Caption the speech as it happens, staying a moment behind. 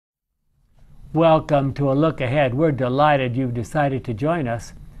Welcome to a look ahead. We're delighted you've decided to join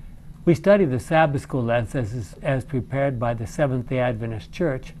us. We study the Sabbath school lessons as prepared by the Seventh-day Adventist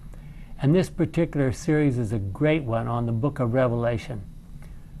Church, and this particular series is a great one on the book of Revelation.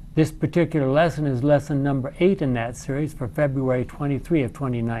 This particular lesson is lesson number 8 in that series for February 23 of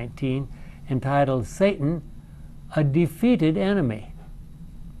 2019, entitled Satan, a Defeated Enemy.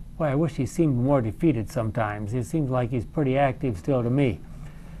 Boy, I wish he seemed more defeated sometimes. It seems like he's pretty active still to me.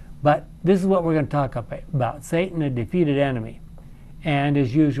 But this is what we're going to talk about, Satan, a defeated enemy. And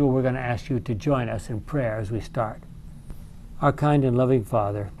as usual, we're going to ask you to join us in prayer as we start. Our kind and loving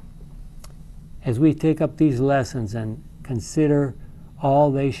Father, as we take up these lessons and consider all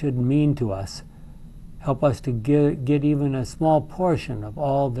they should mean to us, help us to get even a small portion of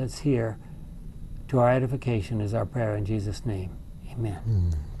all that's here to our edification is our prayer in Jesus' name.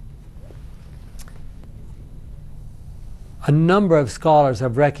 Amen. A number of scholars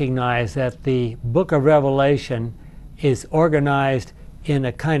have recognized that the book of Revelation is organized in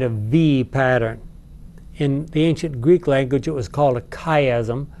a kind of V pattern. In the ancient Greek language, it was called a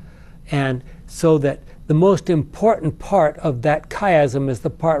chiasm, and so that the most important part of that chiasm is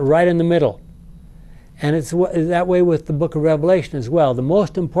the part right in the middle. And it's that way with the book of Revelation as well. The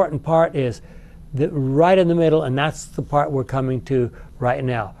most important part is right in the middle, and that's the part we're coming to right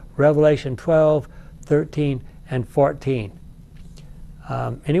now. Revelation 12, 13, and 14.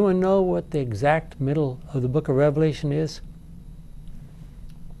 Anyone know what the exact middle of the book of Revelation is?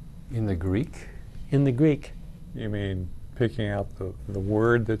 In the Greek? In the Greek. You mean picking out the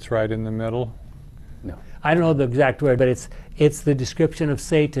word that's right in the middle? No. I don't know the exact word, but it's the description of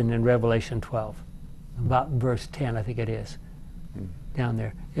Satan in Revelation 12. About verse 10, I think it is. Down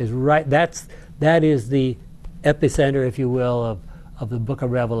there is right. That is the epicenter, if you will, of the book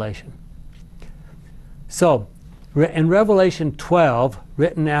of Revelation. So, in Revelation 12,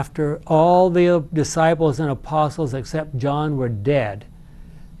 written after all the disciples and apostles except John were dead,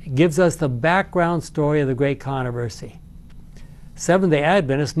 it gives us the background story of the great controversy. Seventh-day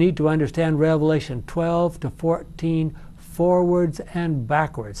Adventists need to understand Revelation 12 to 14 forwards and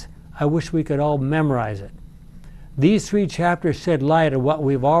backwards. I wish we could all memorize it. These 3 chapters shed light on what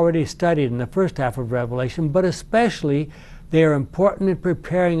we've already studied in the first half of Revelation, but especially they are important in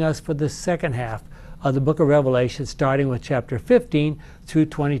preparing us for the second half of the book of Revelation, starting with chapter 15 through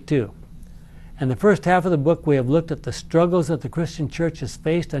 22. In the first half of the book, we have looked at the struggles that the Christian church has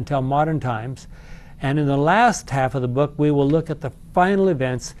faced until modern times, and in the last half of the book, we will look at the final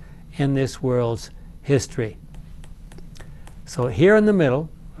events in this world's history. So here in the middle.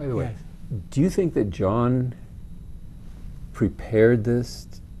 By the way, do you think that John prepared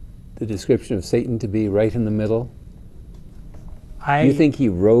the description of Satan to be right in the middle? Do you think he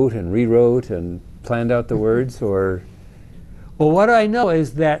wrote and rewrote and planned out the words, or? Well, what I know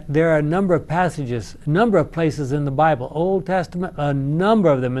is that there are a number of passages, a number of places in the Bible, Old Testament, a number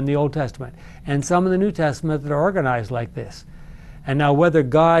of them in the Old Testament, and some in the New Testament that are organized like this. And now whether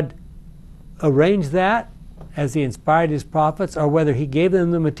God arranged that as he inspired his prophets, or whether he gave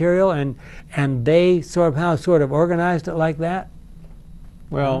them the material and they sort of organized it like that?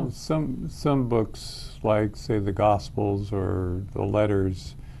 Well, some books, like say the Gospels or the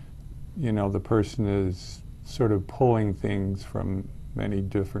letters, you know, the person is sort of pulling things from many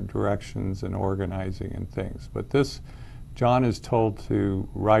different directions and organizing and things. But this, John is told to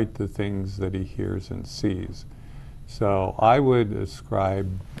write the things that he hears and sees. So I would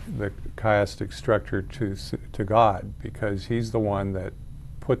ascribe the chiastic structure to God, because he's the one that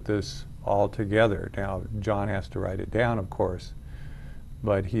put this all together. Now, John has to write it down, of course,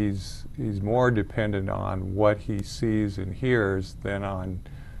 but he's more dependent on what he sees and hears than on,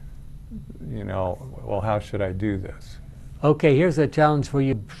 you know, well, how should I do this? Okay, here's a challenge for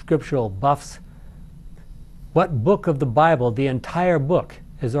you scriptural buffs. What book of the Bible, the entire book,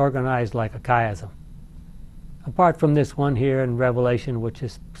 is organized like a chiasm? Apart from this one here in Revelation, which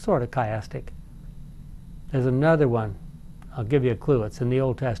is sort of chiastic. There's another one. I'll give you a clue. It's in the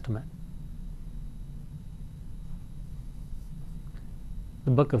Old Testament.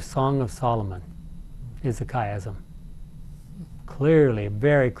 The book of Song of Solomon is a chiasm. Clearly,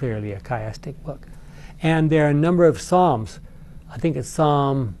 very clearly a chiastic book. And there are a number of Psalms. I think it's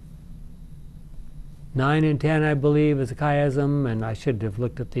Psalm 9 and 10, I believe, is a chiasm, and I should have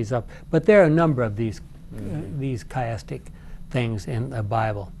looked at these up. But there are a number of these chiastic things in the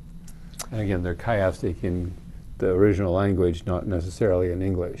Bible. And again, they're chiastic in the original language, not necessarily in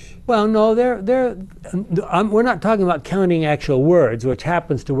English. Well, no, we're not talking about counting actual words, which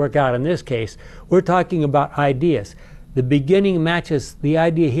happens to work out in this case. We're talking about ideas. The beginning matches, the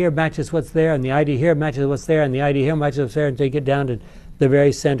idea here matches what's there, and the idea here matches what's there, and the idea here matches what's there, until you get down to the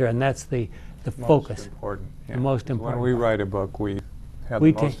very center, and that's the the focus. Important, yeah. The most important. When we write a book, we have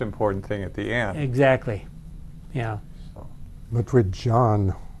the most important thing at the end. Exactly. Yeah. So. But with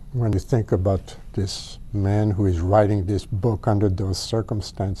John, when you think about this man who is writing this book under those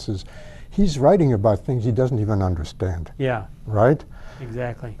circumstances, he's writing about things he doesn't even understand. Yeah. Right?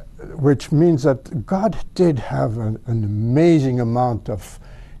 Exactly. Which means that God did have an amazing amount of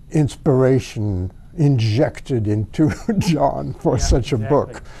inspiration injected into John for such a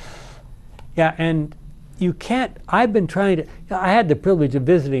book. Yeah, and you can't, I've been trying to, I had the privilege of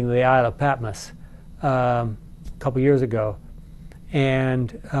visiting the Isle of Patmos a couple years ago,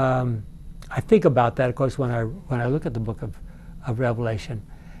 and I think about that, of course, when I look at the book of Revelation.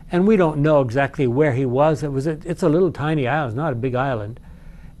 And we don't know exactly where he was. It's a little tiny island, it's not a big island.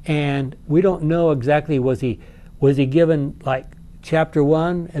 And we don't know exactly, was he given like chapter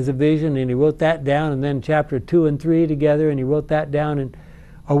 1 as a vision and he wrote that down, and then chapter 2 and 3 together and he wrote that down, and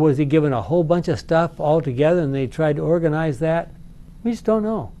or was he given a whole bunch of stuff all together and they tried to organize that? We just don't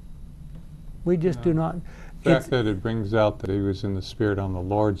know. We just do not. The fact that it brings out that he was in the Spirit on the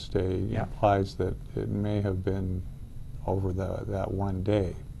Lord's Day implies that it may have been over that one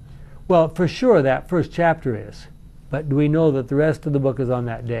day. Well, for sure that first chapter is. But do we know that the rest of the book is on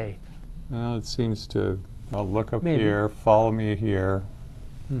that day? Well, it seems to, look up Maybe. here, follow me here,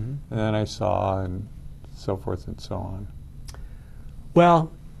 Mm-hmm. and then I saw, and so forth and so on.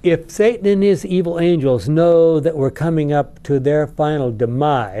 Well, if Satan and his evil angels know that we're coming up to their final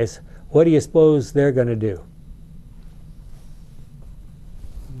demise, what do you suppose they're going to do?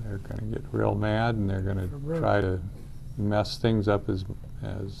 They're going to get real mad, and they're going to try to mess things up as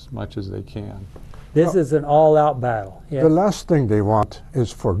much as they can. This is an all-out battle. Yes. The last thing they want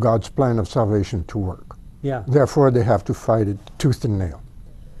is for God's plan of salvation to work. Yeah. Therefore, they have to fight it tooth and nail.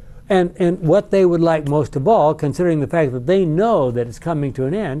 And what they would like most of all, considering the fact that they know that it's coming to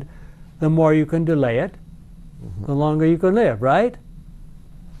an end, the more you can delay it, the longer you can live, right?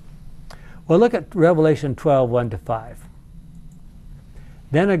 Well, look at Revelation 12, 1-5.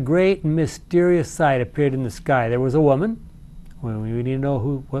 Then a great and mysterious sight appeared in the sky. There was a woman, we need to know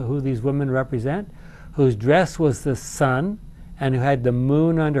who these women represent, whose dress was the sun, and who had the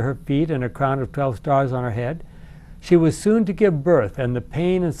moon under her feet and a crown of 12 stars on her head. She was soon to give birth, and the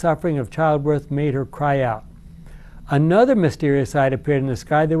pain and suffering of childbirth made her cry out. Another mysterious sight appeared in the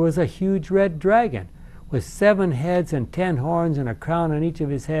sky. There was a huge red dragon with 7 heads and 10 horns and a crown on each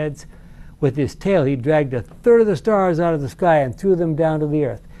of his heads. With his tail he dragged a third of the stars out of the sky and threw them down to the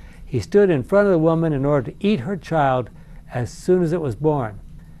earth. He stood in front of the woman in order to eat her child as soon as it was born.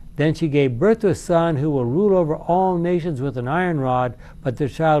 Then she gave birth to a son who will rule over all nations with an iron rod, but the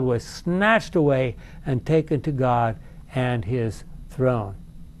child was snatched away and taken to God and his throne.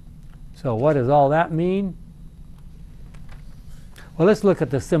 So what does all that mean? Well, let's look at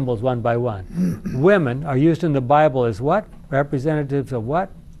the symbols one by one. Women are used in the Bible as what? Representatives of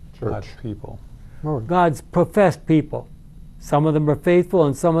what? God's people. God's professed people. Some of them are faithful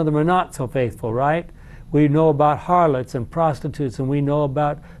and some of them are not so faithful, right? We know about harlots and prostitutes, and we know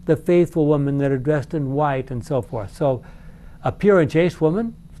about the faithful women that are dressed in white and so forth. So a pure and chaste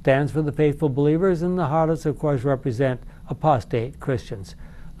woman stands for the faithful believers, and the harlots, of course, represent apostate Christians.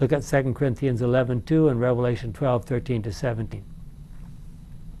 Look at 2 Corinthians 11:2 and Revelation 12:13-17.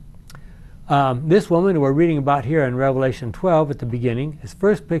 This woman who we're reading about here in Revelation 12 at the beginning is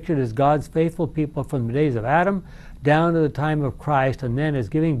first pictured as God's faithful people from the days of Adam down to the time of Christ, and then as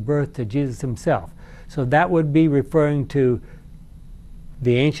giving birth to Jesus himself. So that would be referring to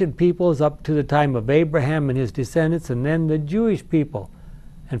the ancient peoples up to the time of Abraham and his descendants, and then the Jewish people.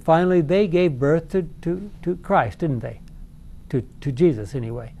 And finally, they gave birth to Christ, didn't they? To Jesus,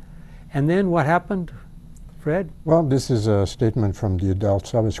 anyway. And then what happened, Fred? Well, this is a statement from the adult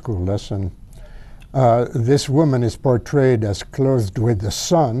Sabbath school lesson. This woman is portrayed as clothed with the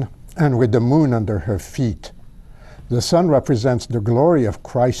sun and with the moon under her feet. The sun represents the glory of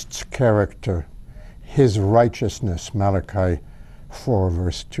Christ's character, his righteousness, Malachi 4,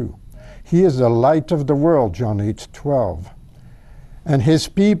 verse 2. He is the light of the world, John 8:12. And his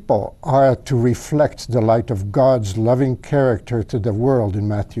people are to reflect the light of God's loving character to the world in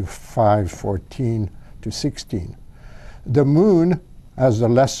Matthew 5:14-16. The moon, as the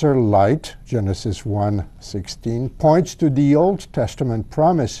lesser light, Genesis 1:16, points to the Old Testament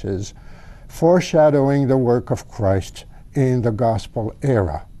promises foreshadowing the work of Christ in the gospel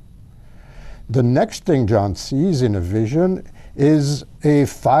era. The next thing John sees in a vision is a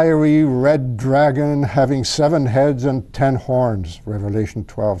fiery red dragon having 7 heads and 10 horns, Revelation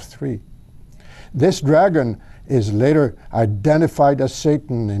 12:3. This dragon is later identified as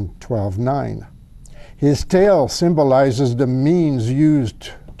Satan in 12:9. His tail symbolizes the means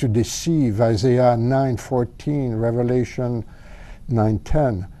used to deceive, Isaiah 9:14, Revelation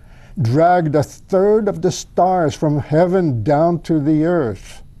 9:10. Dragged a third of the stars from heaven down to the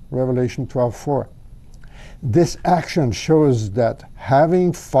earth, Revelation 12:4. This action shows that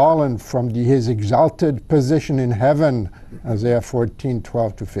having fallen from his exalted position in heaven, Isaiah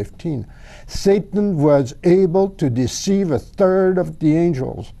 14:12-15, Satan was able to deceive a third of the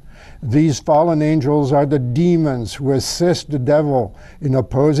angels. These fallen angels are the demons who assist the devil in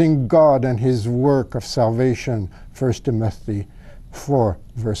opposing God and his work of salvation, 1 Timothy 4,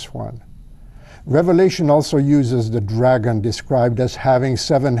 verse 1. Revelation also uses the dragon described as having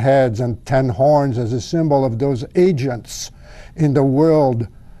 7 heads and 10 horns as a symbol of those agents in the world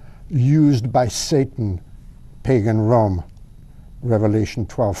used by Satan, pagan Rome, Revelation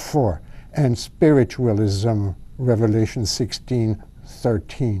 12:4, and spiritualism, Revelation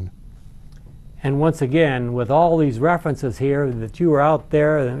 16:13. And once again, with all these references here, that you are out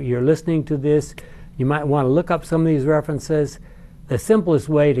there, you're listening to this, you might want to look up some of these references. The simplest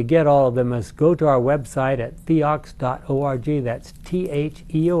way to get all of them is go to our website at theox.org. That's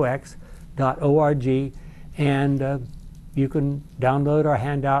theox.org, and you can download our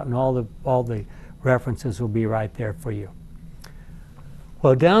handout, and all the references will be right there for you.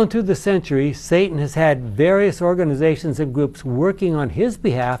 Well, down through the centuries, Satan has had various organizations and groups working on his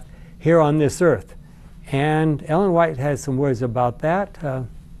behalf here on this earth. And Ellen White has some words about that.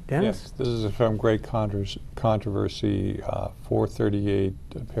 Dennis? Yes, this is from Great Controversy 438,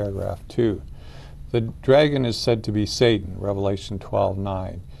 paragraph 2. The dragon is said to be Satan, Revelation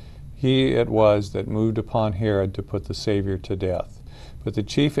 12:9. He it was that moved upon Herod to put the Savior to death. But the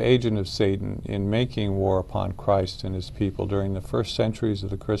chief agent of Satan in making war upon Christ and his people during the first centuries of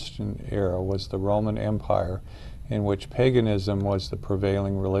the Christian era was the Roman Empire, in which paganism was the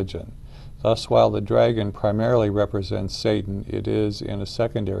prevailing religion. Thus, while the dragon primarily represents Satan, it is, in a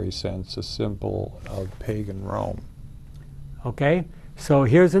secondary sense, a symbol of pagan Rome. Okay, so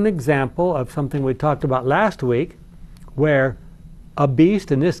here's an example of something we talked about last week, where a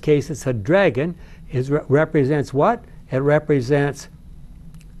beast, in this case it's a dragon, represents what? It represents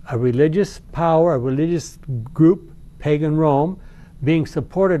a religious power, a religious group, pagan Rome, being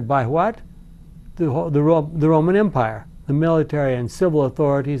supported by what? The Roman Empire, the military and civil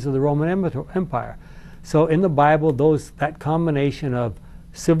authorities of the Roman Empire. So in the Bible, that combination of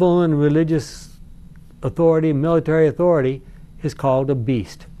civil and religious authority, military authority, is called a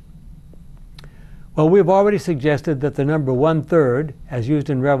beast. Well, we've already suggested that the number 1/3, as used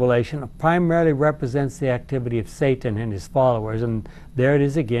in Revelation, primarily represents the activity of Satan and his followers. And there it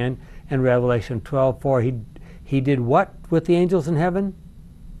is again in Revelation 12:4. He did what with the angels in heaven?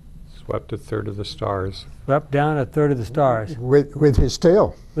 Swept a third of the stars. Swept down a third of the stars. With his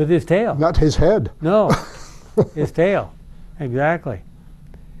tail. With his tail. Not his head. No, his tail. Exactly.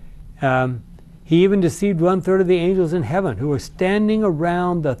 He even deceived 1/3 of the angels in heaven who were standing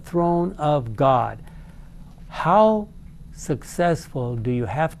around the throne of God. How successful do you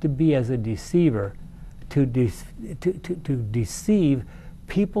have to be as a deceiver to deceive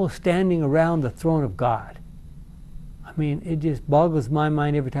people standing around the throne of God? I mean, it just boggles my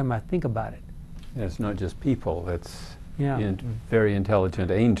mind every time I think about it. Yeah, it's not just people, it's Yeah. very intelligent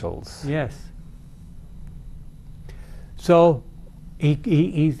angels. Yes. So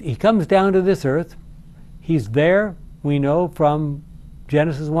he comes down to this earth. He's there, we know from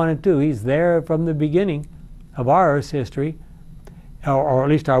Genesis 1 and 2. He's there from the beginning of our Earth's history, or at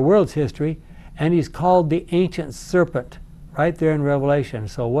least our world's history, and he's called the ancient serpent right there in Revelation.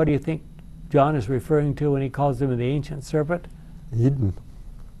 So what do you think John is referring to when he calls him the ancient serpent? Eden.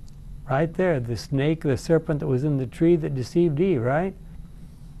 Right there, the snake, the serpent that was in the tree that deceived Eve, right?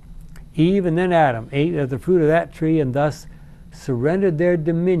 Eve and then Adam ate of the fruit of that tree and thus surrendered their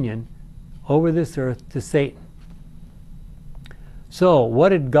dominion over this earth to Satan. So what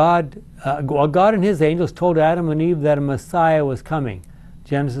did God, God and his angels told Adam and Eve that a Messiah was coming,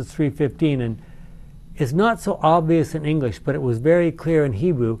 Genesis 3:15, and it's not so obvious in English, but it was very clear in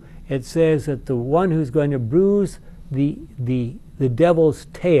Hebrew. It says that the one who's going to bruise the devil's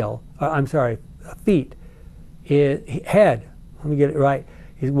tail, feet, head, let me get it right,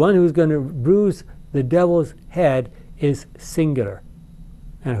 is one who's going to bruise the devil's head is singular.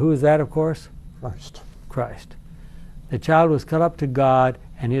 And who is that, of course? Christ. Christ. The child was cut up to God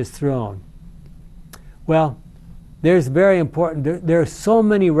and his throne. Well, there's very important, there are so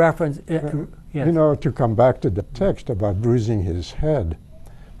many references. Yes. You know, to come back to the text about bruising his head,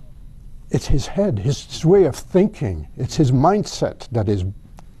 it's his head, his way of thinking, it's his mindset that is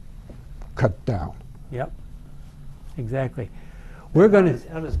cut down. Yep, exactly. We're going to.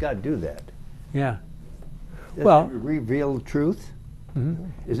 How does God do that? Yeah. Does Well, he reveal truth?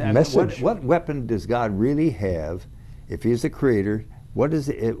 message. What weapon does God really have if He's the Creator? What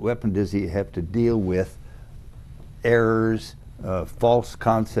weapon does He have to deal with? Errors, false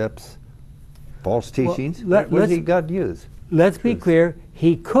concepts, false teachings? What does God use? Let's be clear.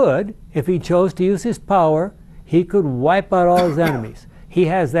 He could, if He chose to use His power, He could wipe out all His enemies. He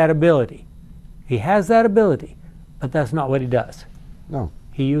has that ability. He has that ability, but that's not what He does. No.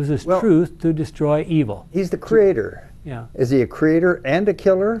 He uses truth to destroy evil. He's the Creator. Yeah. Is He a creator and a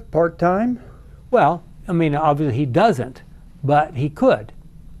killer part-time? Well, I mean, obviously He doesn't, but He could.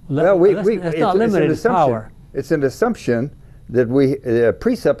 Well, that's not limited His power. It's an assumption that a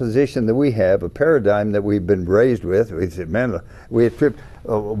presupposition that we have, a paradigm that we've been raised with. We say, man, we attribute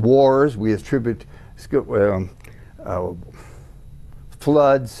wars, we attribute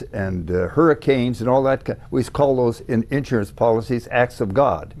floods and hurricanes and all that. We call those in insurance policies acts of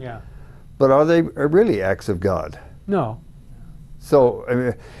God. Yeah. But are they really acts of God? No. So, I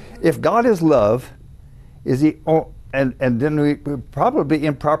mean, if God is love, is He? And then we probably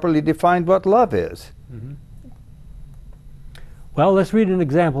improperly defined what love is. Mm-hmm. Well, let's read an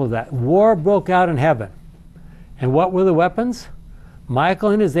example of that. War broke out in heaven. And what were the weapons? Michael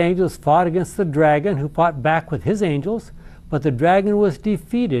and his angels fought against the dragon, who fought back with his angels, but the dragon was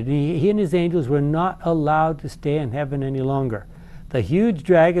defeated, and he and his angels were not allowed to stay in heaven any longer. The huge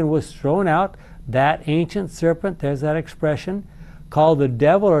dragon was thrown out, that ancient serpent, there's that expression, called the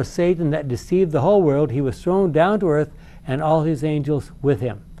devil or Satan, that deceived the whole world. He was thrown down to earth, and all his angels with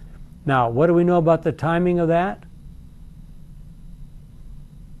him. Now, what do we know about the timing of that?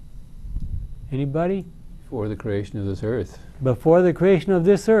 Anybody? Before the creation of this earth. Before the creation of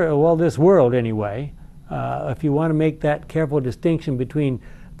this earth, well, this world anyway. If you want to make that careful distinction between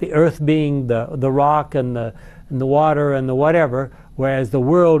the earth being the rock and the water and the whatever, whereas the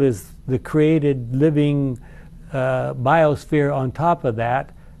world is the created living biosphere on top of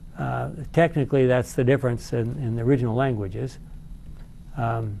that, technically that's the difference in the original languages.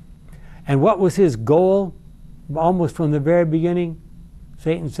 And what was his goal? Almost from the very beginning,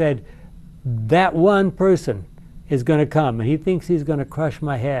 Satan said, that one person is going to come, and he thinks he's going to crush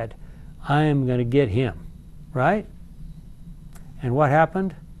my head. I am going to get him, right? And what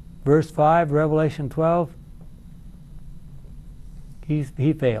happened? Verse 5, Revelation 12,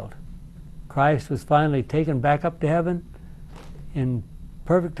 he failed. Christ was finally taken back up to heaven in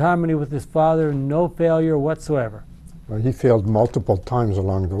perfect harmony with his Father, no failure whatsoever. Well, he failed multiple times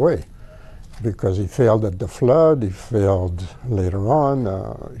along the way, because he failed at the flood, he failed later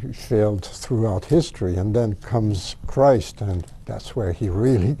on, he failed throughout history, and then comes Christ, and that's where he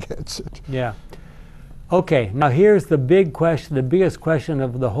really gets it. Yeah. Okay, now here's the big question, the biggest question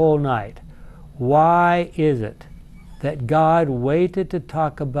of the whole night. Why is it that God waited to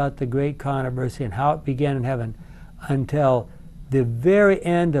talk about the great controversy and how it began in heaven until the very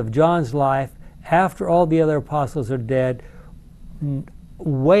end of John's life, after all the other apostles are dead,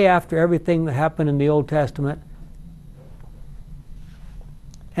 way after everything that happened in the Old Testament?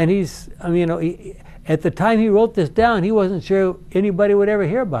 And at the time he wrote this down, he wasn't sure anybody would ever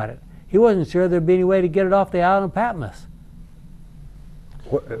hear about it. He wasn't sure there'd be any way to get it off the island of Patmos.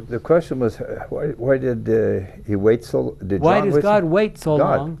 The question was, why did he wait so? Why does God wait so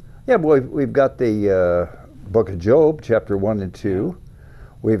long? Yeah, well, we've got the book of Job, chapter 1 and 2.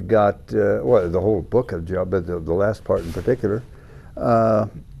 We've got the whole book of Job, but the last part in particular.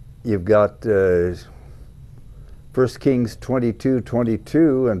 You've got 1 Kings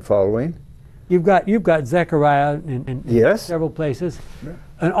 22:22 and following. You've got Zechariah in yes. several places. Yeah.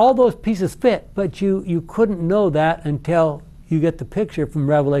 And all those pieces fit, but you couldn't know that until you get the picture from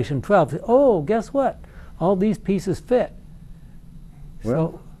Revelation 12. Oh, guess what? All these pieces fit.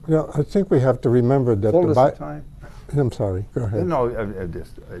 Well, I think we have to remember that the Bible. I'm sorry, go ahead. No,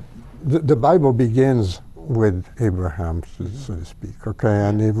 The Bible begins with Abraham, so to speak, okay?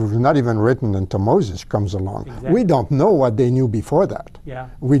 And it was not even written until Moses comes along. Exactly. We don't know what they knew before that. Yeah.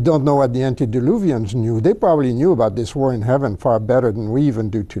 We don't know what the antediluvians knew. They probably knew about this war in heaven far better than we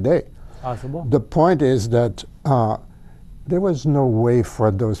even do today. Possible. The point is that there was no way for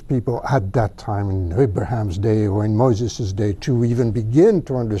those people at that time, in Abraham's day or in Moses' day, to even begin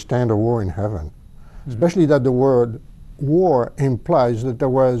to understand a war in heaven. Mm-hmm. Especially that the word war implies that there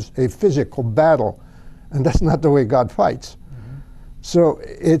was a physical battle, and that's not the way God fights. Mm-hmm. So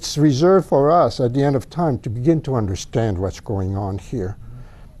it's reserved for us at the end of time to begin to understand what's going on here.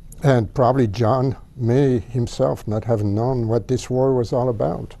 Mm-hmm. And probably John may himself not have known what this war was all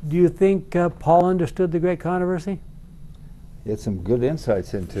about. Do you think Paul understood the great controversy? He had some good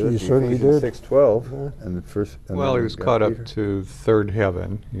insights into it. He certainly did. 6:12, and the first. And Well, then he was got caught Peter. up to third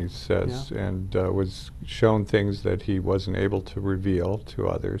heaven, he says, and was shown things that he wasn't able to reveal to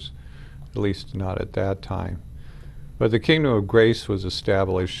others, at least not at that time. But the kingdom of grace was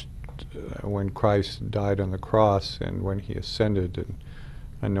established when Christ died on the cross and when he ascended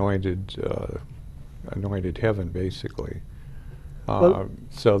and anointed heaven, basically.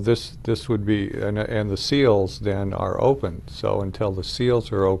 So this would be, and the seals then are opened. So until the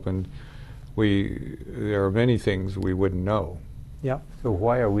seals are opened, there are many things we wouldn't know. Yeah. So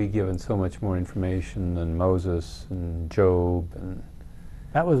why are we given so much more information than Moses and Job and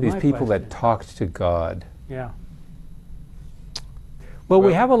That was these my people question. that talked to God? Yeah. Well,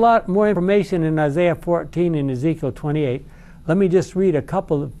 we have a lot more information in Isaiah 14 and Ezekiel 28. Let me just read a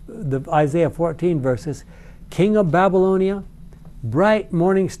couple of the Isaiah 14 verses. King of Babylonia, bright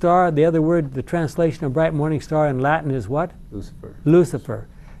morning star. The other word, the translation of bright morning star in Latin is what? Lucifer. Lucifer.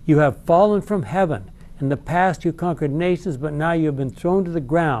 You have fallen from heaven. In the past you conquered nations, but now you have been thrown to the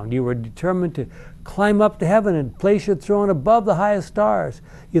ground. You were determined to climb up to heaven and place your throne above the highest stars.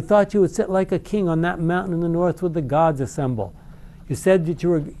 You thought you would sit like a king on that mountain in the north where the gods assemble. You said that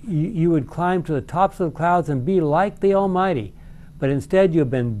you would climb to the tops of the clouds and be like the Almighty. But instead you have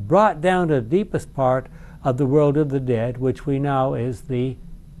been brought down to the deepest part of the world of the dead, which we know is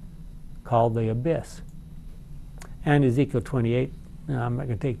called the abyss. And Ezekiel 28, I'm not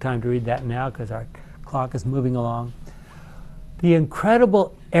going to take time to read that now because our clock is moving along. The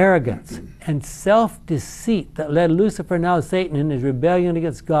incredible arrogance and self-deceit that led Lucifer, now Satan, in his rebellion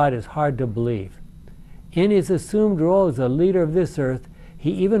against God is hard to believe. In his assumed role as a leader of this earth,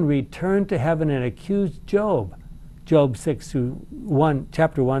 he even returned to heaven and accused Job. Job 6-1,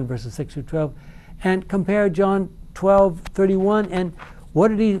 chapter 1, verses 6 through 12, and compare John 12:31. And what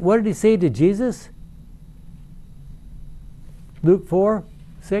did he say to Jesus? Luke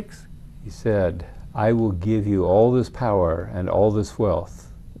 4:6. He said, I will give you all this power and all this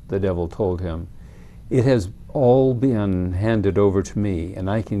wealth, the devil told him. It has all been handed over to me, and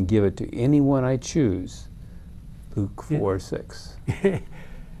I can give it to anyone I choose. Luke 4:6.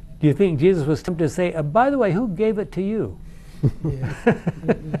 Do you think Jesus was tempted to say, by the way, who gave it to you?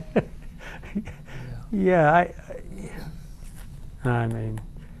 Yeah, I mean,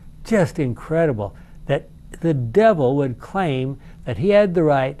 just incredible that the devil would claim that he had the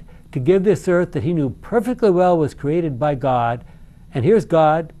right to give this earth that he knew perfectly well was created by God, and here's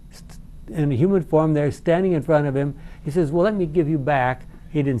God in a human form there standing in front of him. He says, well, let me give you back.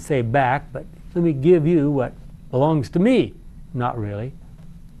 He didn't say back, but let me give you what belongs to me. Not really.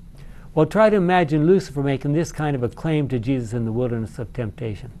 Well, try to imagine Lucifer making this kind of a claim to Jesus in the wilderness of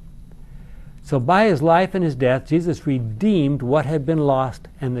temptation. So by his life and his death, Jesus redeemed what had been lost,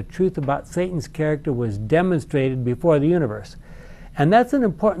 and the truth about Satan's character was demonstrated before the universe. And that's an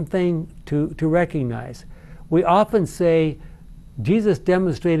important thing to recognize. We often say, Jesus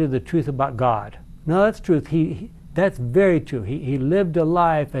demonstrated the truth about God. No, that's truth. That's very true. He lived a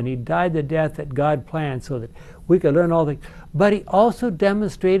life and he died the death that God planned so that we could learn all things. But he also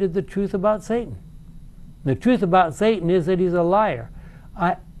demonstrated the truth about Satan. The truth about Satan is that he's a liar.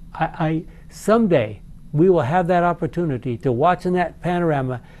 Someday we will have that opportunity to watch in that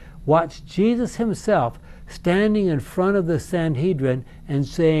panorama, watch Jesus himself standing in front of the Sanhedrin and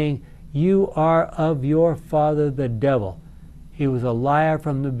saying, you are of your father the devil. He was a liar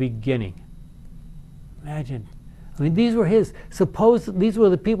from the beginning. Imagine. I mean, these were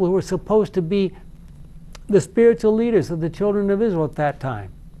the people who were supposed to be the spiritual leaders of the children of Israel at that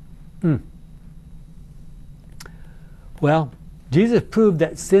time. Well, Jesus proved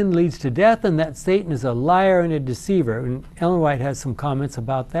that sin leads to death and that Satan is a liar and a deceiver. And Ellen White has some comments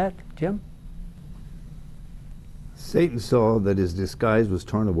about that. Jim? Satan saw that his disguise was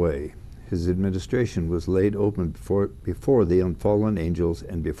torn away. His administration was laid open before the unfallen angels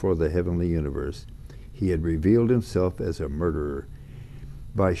and before the heavenly universe. He had revealed himself as a murderer.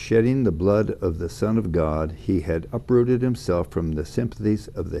 By shedding the blood of the Son of God, he had uprooted himself from the sympathies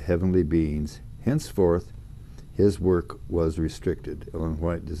of the heavenly beings. Henceforth, his work was restricted. Ellen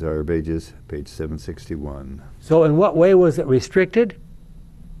White, Desire of Ages, page 761. So in what way was it restricted?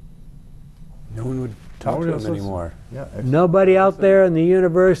 No one would talk to him anymore. Yeah, Nobody out there in the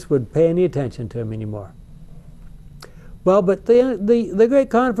universe would pay any attention to him anymore. Well, but the great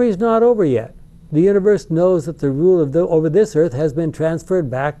conference is not over yet. The universe knows that the rule over this earth has been transferred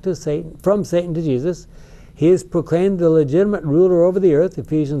back to Satan, from Satan to Jesus. He is proclaimed the legitimate ruler over the earth,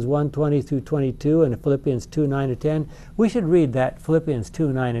 Ephesians 1:20 through 22 and Philippians 2:9 and 10. We should read that, Philippians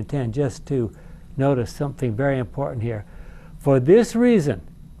 2:9 and 10, just to notice something very important here. For this reason,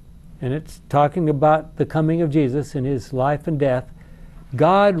 and it's talking about the coming of Jesus and his life and death.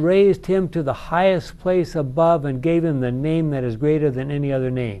 God raised him to the highest place above and gave him the name that is greater than any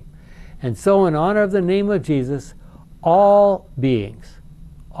other name. And so in honor of the name of Jesus, all beings,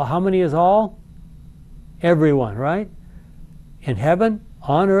 how many is all? Everyone, right? In heaven,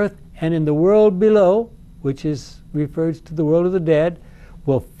 on earth, and in the world below, which refers to the world of the dead,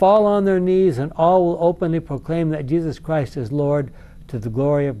 will fall on their knees, and all will openly proclaim that Jesus Christ is Lord, to the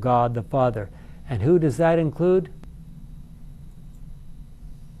glory of God the Father. And who does that include?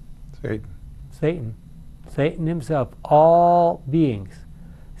 Satan. Satan himself. All beings.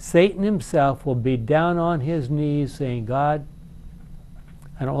 Satan himself will be down on his knees saying, God,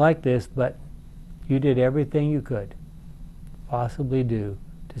 I don't like this, but you did everything you could possibly do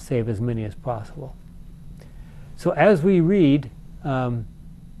to save as many as possible. So as we read in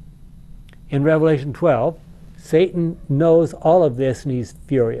Revelation 12, Satan knows all of this and he's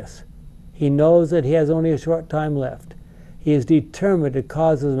furious. He knows that he has only a short time left. He is determined to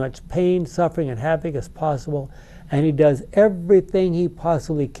cause as much pain, suffering, and havoc as possible, and he does everything he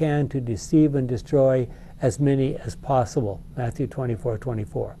possibly can to deceive and destroy as many as possible. Matthew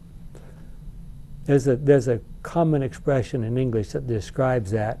 24:24. There's a common expression in English that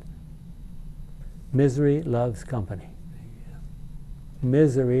describes that. Misery loves company.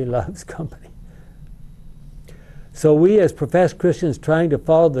 Misery loves company. So we as professed Christians trying to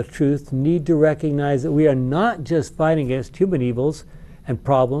follow the truth need to recognize that we are not just fighting against human evils and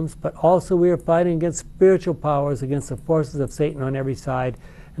problems, but also we are fighting against spiritual powers, against the forces of Satan on every side,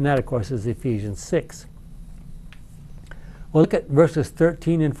 and that of course is Ephesians 6. Well, look at verses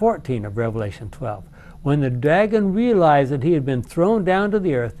 13 and 14 of Revelation 12. When the dragon realized that he had been thrown down to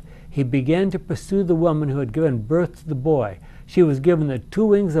the earth, he began to pursue the woman who had given birth to the boy. She was given the 2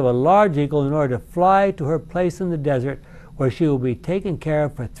 wings of a large eagle in order to fly to her place in the desert, where she will be taken care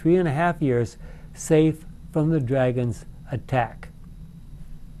of for 3.5 years, safe from the dragon's attack.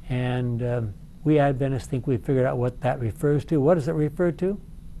 And we Adventists think we figured out what that refers to. What does it refer to?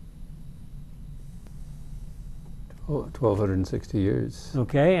 1,260 years.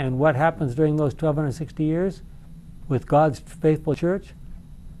 Okay, and what happens during those 1,260 years with God's faithful church?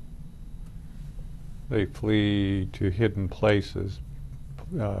 They flee to hidden places,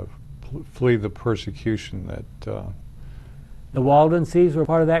 flee the persecution that... The Waldenses were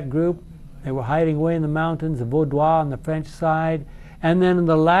part of that group. They were hiding away in the mountains of Vaudois on the French side. And then in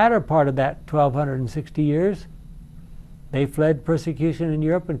the latter part of that 1,260 years, they fled persecution in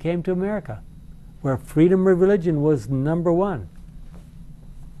Europe and came to America, where freedom of religion was number one.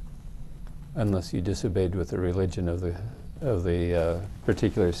 Unless you disobeyed with the religion of the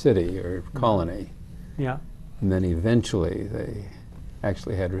particular city or colony. Yeah. And then eventually they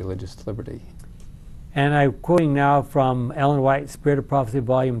actually had religious liberty. And I'm quoting now from Ellen White's Spirit of Prophecy,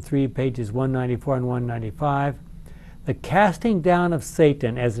 Volume 3, pages 194 and 195. The casting down of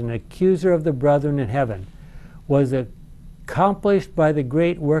Satan as an accuser of the brethren in heaven was accomplished by the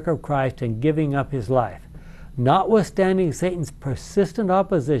great work of Christ in giving up his life. Notwithstanding Satan's persistent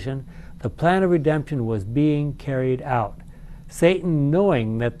opposition, the plan of redemption was being carried out. Satan,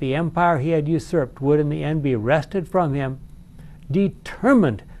 knowing that the empire he had usurped would in the end be wrested from him,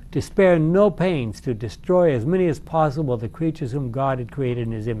 determined to spare no pains to destroy as many as possible the creatures whom God had created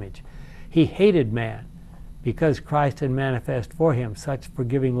in his image. He hated man because Christ had manifested for him such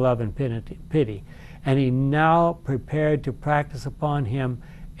forgiving love and pity, and he now prepared to practice upon him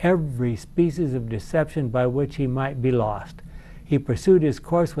every species of deception by which he might be lost. He pursued his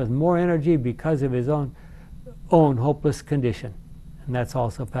course with more energy because of his own hopeless condition. And that's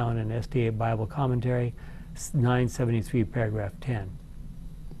also found in SDA Bible Commentary 973, paragraph 10.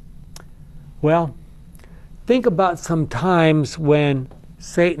 Well, think about some times when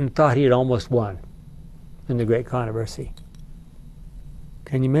Satan thought he had almost won in the great controversy.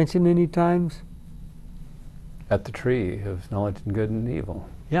 Can you mention any times? At the tree of knowledge and good and evil.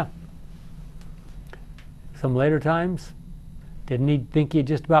 Yeah. Some later times? Didn't he think he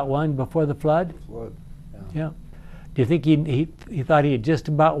just about won before the flood? Flood. Yeah. Do you think he thought he had just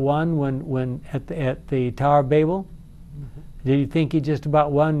about won when at the Tower of Babel? Mm-hmm. Did you think he just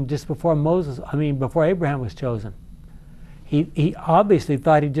about won just before before Abraham was chosen? He obviously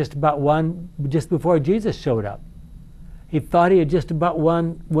thought he just about won just before Jesus showed up. He thought he had just about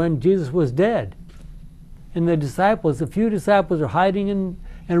won when Jesus was dead. And the few disciples are hiding in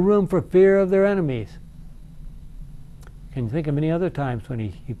a room for fear of their enemies. Can you think of any other times when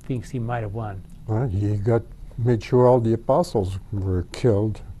he thinks he might have won? Well, he made sure all the apostles were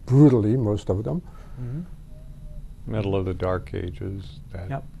killed brutally, most of them. Mm-hmm. Middle of the Dark Ages,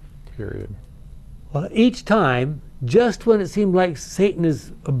 that period. Well, each time just when it seemed like Satan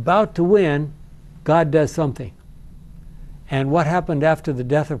is about to win, God does something. And what happened after the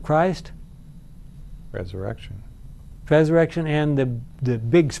death of Christ? Resurrection. Resurrection, and the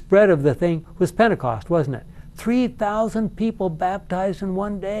big spread of the thing was Pentecost, wasn't it? 3,000 people baptized in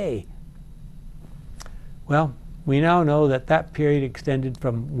one day. Well, we now know that that period extended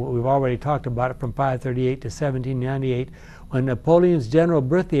from, what we've already talked about it, from 538 to 1798, when Napoleon's General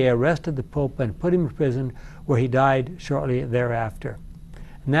Berthier arrested the Pope and put him in prison, where he died shortly thereafter.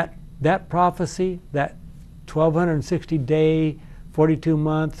 And that prophecy, that 1260-day,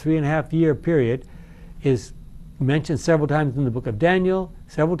 42-month, 3.5-year period, is mentioned several times in the book of Daniel,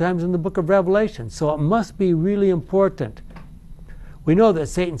 several times in the book of Revelation. So it must be really important. We know that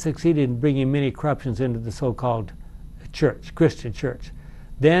Satan succeeded in bringing many corruptions into the so-called church, Christian church.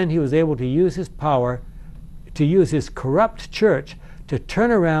 Then he was able to use his power, to use his corrupt church to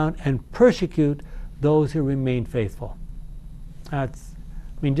turn around and persecute those who remained faithful.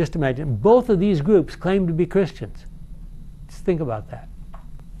 Just imagine, both of these groups claim to be Christians. Just think about that.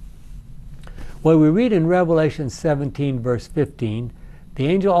 Well, we read in Revelation 17, verse 15, the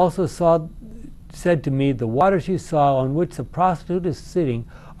angel also said to me, the waters you saw on which the prostitute is sitting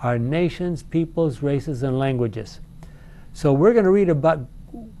are nations, peoples, races, and languages. So we're going to read about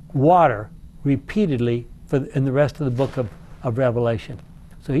water repeatedly in the rest of the book of Revelation.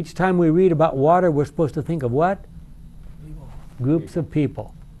 So each time we read about water, we're supposed to think of what? Groups of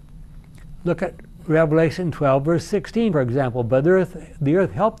people. Look at Revelation 12, verse 16, for example. But the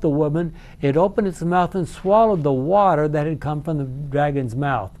earth helped the woman. It opened its mouth and swallowed the water that had come from the dragon's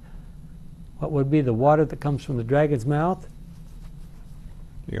mouth. What would be the water that comes from the dragon's mouth?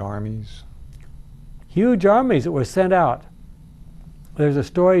 The armies. Huge armies that were sent out. There's a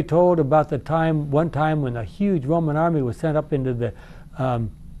story told about one time when a huge Roman army was sent up into the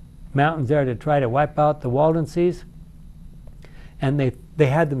mountains there to try to wipe out the Waldenses. And they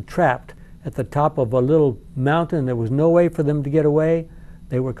had them trapped at the top of a little mountain. There was no way for them to get away.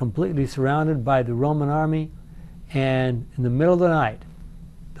 They were completely surrounded by the Roman army. And in the middle of the night,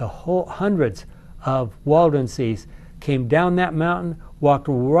 hundreds of Waldenses came down that mountain, walked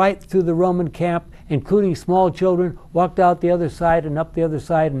right through the Roman camp, including small children, walked out the other side and up the other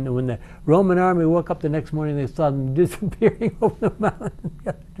side. And when the Roman army woke up the next morning, they saw them disappearing over the mountain in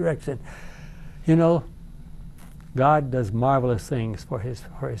the other direction. You know, God does marvelous things for his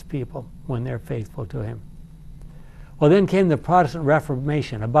people when they're faithful to him. Well, then came the Protestant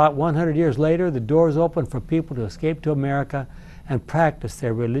Reformation. About 100 years later, the doors opened for people to escape to America and practice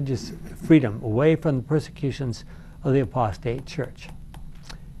their religious freedom away from the persecutions of the apostate church.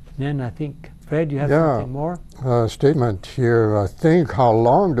 And then I think, Fred, you have something more? Statement here. Think how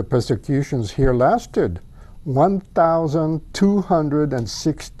long the persecutions here lasted.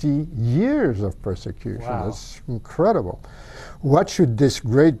 1,260 years of persecution. Wow. That's incredible. What should this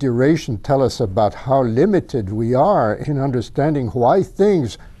great duration tell us about how limited we are in understanding why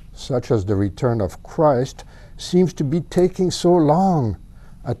things, such as the return of Christ, seems to be taking so long,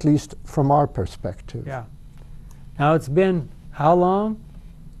 at least from our perspective? Yeah. Now it's been how long?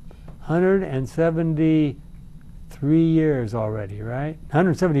 173 years already, right?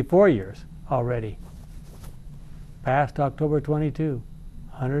 174 years already. Past October 22,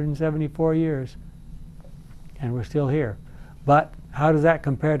 174 years, and we're still here. But how does that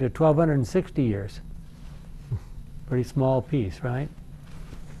compare to 1,260 years? Pretty small piece, right?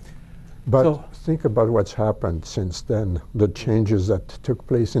 But think about what's happened since then, the changes that took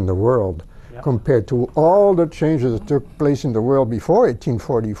place in the world, Yep. compared to all the changes that took place in the world before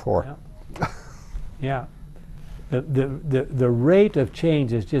 1844. Yep. Yeah. The rate of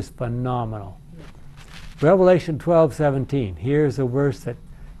change is just phenomenal. Revelation 12:17. Here's a verse that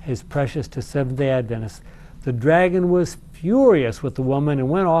is precious to Seventh-day Adventists. The dragon was furious with the woman and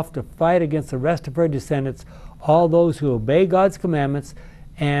went off to fight against the rest of her descendants, all those who obey God's commandments,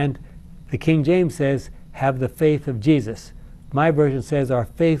 and the King James says, have the faith of Jesus. My version says, are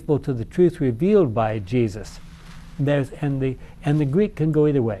faithful to the truth revealed by Jesus. And the Greek can go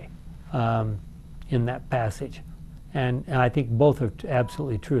either way in that passage. And I think both are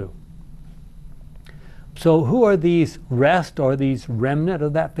absolutely true. So who are these rest or these remnant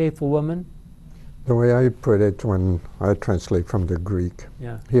of that faithful woman? The way I put it when I translate from the Greek,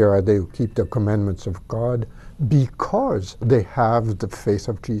 here are they who keep the commandments of God because they have the faith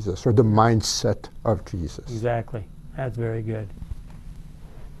of Jesus, or the mindset of Jesus. Exactly. That's very good.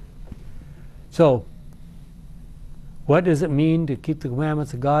 So, what does it mean to keep the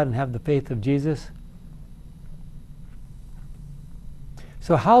commandments of God and have the faith of Jesus?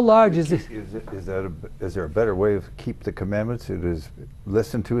 So how large is this? Is there a better way of keep the commandments? It is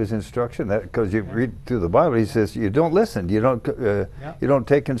listen to his instruction. That because you read through the Bible, he says you don't listen, you don't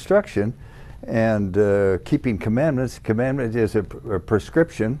take instruction, and keeping commandments. Commandment is a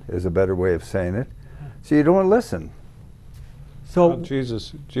prescription, is a better way of saying it. So you don't listen. So well,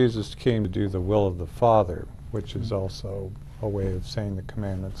 Jesus came to do the will of the Father, which is also a way of saying the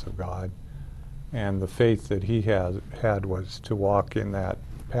commandments of God. And the faith that he had was to walk in that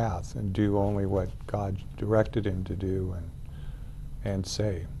path and do only what God directed him to do and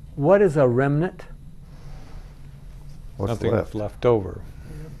say. what is a remnant? What's Nothing left over.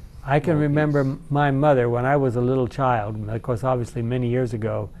 I can remember my mother when I was a little child, of course obviously many years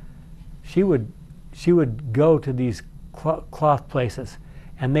ago, she would go to these cloth places,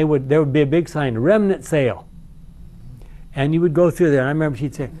 and there would be a big sign, remnant sale. And you would go through there, and I remember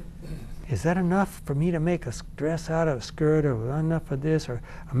she'd say, is that enough for me to make a dress out of a skirt, or enough of this, or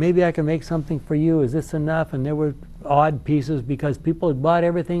maybe I can make something for you, is this enough? And there were odd pieces because people had bought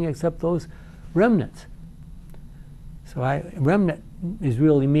everything except those remnants. So remnant is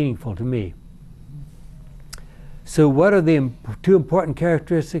really meaningful to me. So what are the two important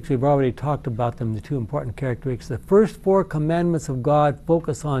characteristics? We've already talked about them, the two important characteristics. The first four commandments of God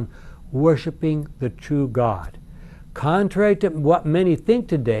focus on worshiping the true God. Contrary to what many think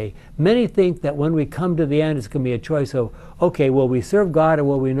today, many think that when we come to the end it's going to be a choice of, okay, will we serve God or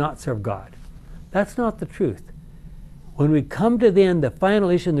will we not serve God? That's not the truth. When we come to the end, the final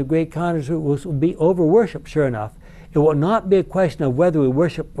issue in the great contest will be over worship, sure enough. It will not be a question of whether we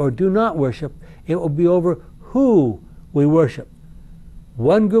worship or do not worship. It will be over who we worship.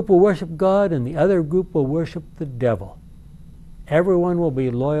 One group will worship God and the other group will worship the devil. Everyone will be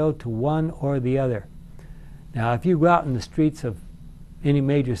loyal to one or the other. Now, if you go out in the streets of any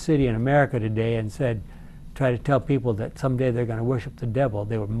major city in America today and try to tell people that someday they're going to worship the devil,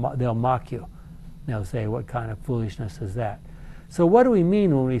 they'll mock you. They'll say, what kind of foolishness is that? So what do we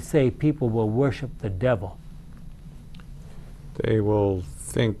mean when we say people will worship the devil? They will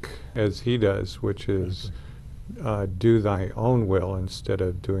think as he does, which is do thy own will instead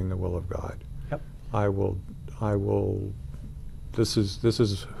of doing the will of God. Yep. I will, this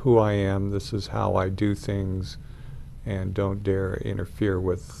is who I am, this is how I do things, and don't dare interfere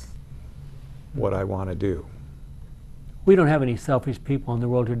with what I want to do. We don't have any selfish people in the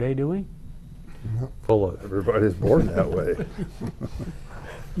world today, do we? Full of Everybody's born that way.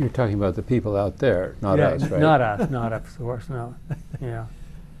 You're talking about the people out there, not Yeah, us, right? Not us, of course, no. Yeah.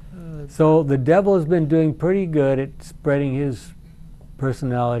 So the devil has been doing pretty good at spreading his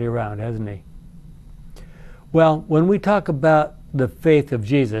personality around, hasn't he? Well, when we talk about the faith of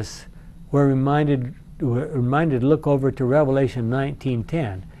Jesus, we're reminded to look over to Revelation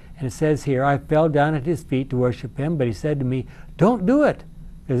 19:10. And it says here, I fell down at his feet to worship him, but he said to me, don't do it,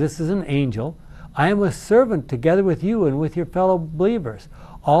 because this is an angel. I am a servant together with you and with your fellow believers.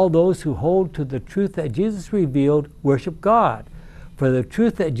 All those who hold to the truth that Jesus revealed worship God. For the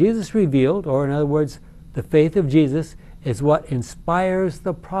truth that Jesus revealed, or in other words, the faith of Jesus, is what inspires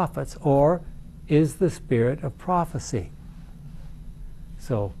the prophets, or is the spirit of prophecy.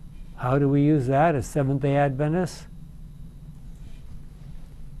 So, how do we use that as Seventh-day Adventists?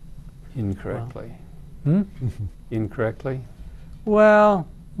 Incorrectly. Incorrectly? Well,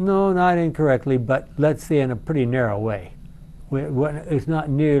 no, not incorrectly, but let's say in a pretty narrow way. It's not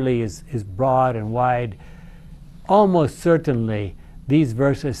nearly as broad and wide. Almost certainly, these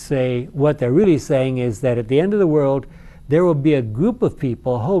verses say, what they're really saying is that at the end of the world, there will be a group of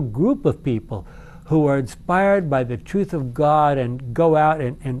people, a whole group of people, who are inspired by the truth of God and go out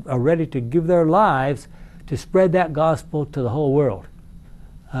and are ready to give their lives to spread that gospel to the whole world.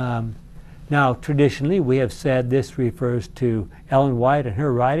 Now, traditionally, we have said this refers to Ellen White and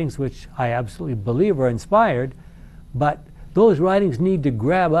her writings, which I absolutely believe are inspired, but those writings need to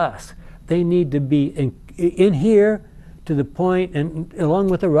grab us. They need to be in here to the point, and along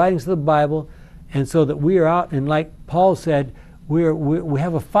with the writings of the Bible, and so that we are out, and like Paul said, we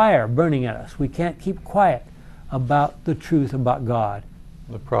have a fire burning at us. We can't keep quiet about the truth about God.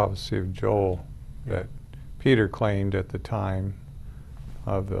 the prophecy of Joel that Peter claimed at the time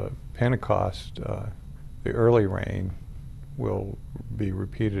of the Pentecost, the early rain will be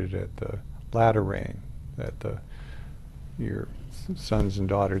repeated at the latter rain, that your sons and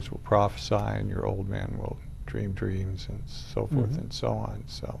daughters will prophesy and your old men will dream dreams and so forth and so on.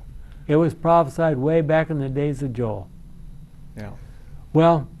 So it was prophesied way back in the days of Joel. yeah.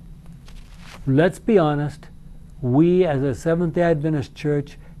 Well, let's be honest. We as a Seventh-day Adventist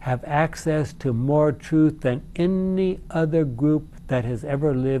church have access to more truth than any other group that has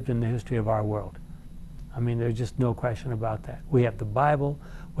ever lived in the history of our world. I mean, there's just no question about that. We have the Bible.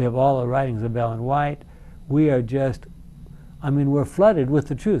 We have all the writings of Ellen White. We are just, I mean, we're flooded with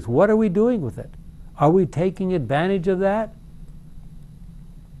the truth. What are we doing with it? Are we taking advantage of that?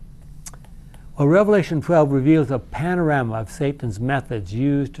 Well, Revelation 12 reveals a panorama of Satan's methods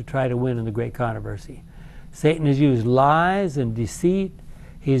used to try to win in the great controversy. Satan has used lies and deceit.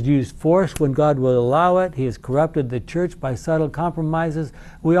 He's used force when God will allow it. He has corrupted the church by subtle compromises.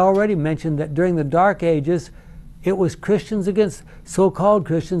 We already mentioned that during the Dark Ages, it was Christians against, so-called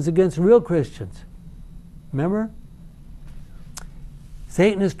Christians against real Christians. Remember?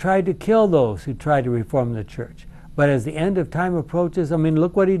 Satan has tried to kill those who try to reform the church. But as the end of time approaches, I mean,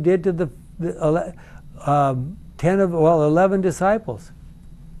 look what he did to the 11 disciples.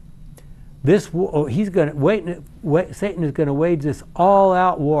 Satan is going to wage this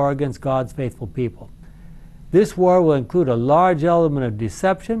all-out war against God's faithful people. This war will include a large element of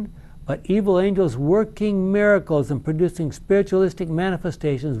deception, but evil angels working miracles and producing spiritualistic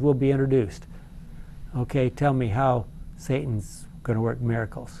manifestations will be introduced. Okay, tell me how Satan's going to work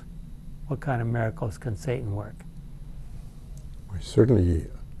miracles. What kind of miracles can Satan work? We certainly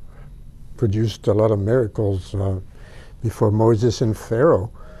produced a lot of miracles before Moses and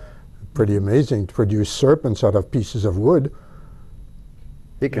Pharaoh. Pretty amazing to produce serpents out of pieces of wood.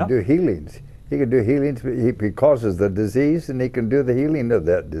 He can do healings. He can do healings. He causes the disease, and he can do the healing of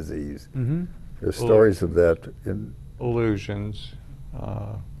that disease. Mm-hmm. There's stories of that. Illusions.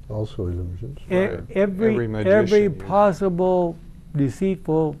 Also illusions. Right. Every possible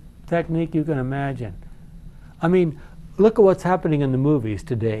deceitful technique you can imagine. I mean, look at what's happening in the movies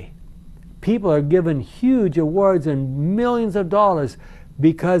today. People are given huge awards and millions of dollars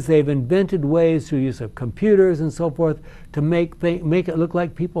because they've invented ways through use of computers and so forth to make it look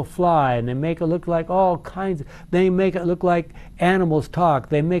like people fly, and they make it look like all kinds. They make it look like animals talk.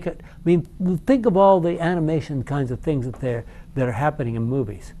 They make it. I mean, think of all the animation kinds of things that are happening in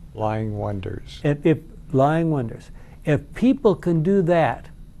movies. Lying wonders. If lying wonders. If people can do that,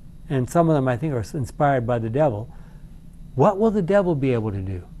 and some of them I think are inspired by the devil, what will the devil be able to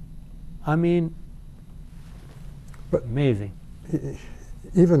do? I mean, amazing.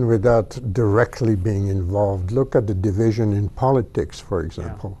 Even without directly being involved, look at the division in politics, for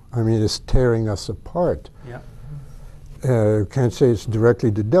example. Yeah. I mean, it's tearing us apart. Yeah. Can't say it's directly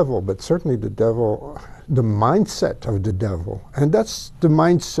the devil, but certainly the devil, the mindset of the devil. And that's the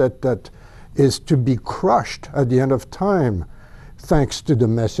mindset that is to be crushed at the end of time, thanks to the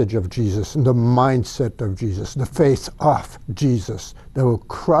message of Jesus and the mindset of Jesus, the faith of Jesus, that will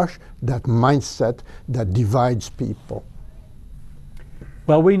crush that mindset that divides people.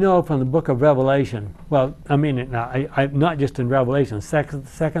 Well, we know from the book of Revelation, well, I mean, not just in Revelation, 2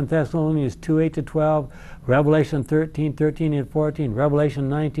 Thessalonians 2:8-12, Revelation 13 and 14, Revelation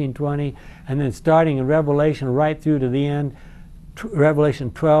 19:20, and then starting in Revelation right through to the end,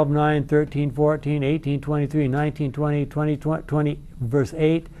 Revelation 12:9, 13:14, 18:23, 19:20, 20 verse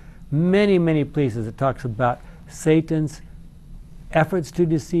 8, many places it talks about Satan's efforts to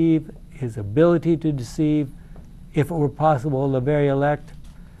deceive, his ability to deceive, if it were possible, the very elect.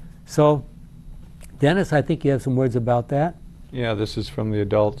 So, Dennis, I think you have some words about that. Yeah, this is from the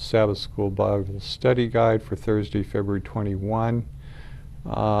Adult Sabbath School Bible Study Guide for Thursday, February 21.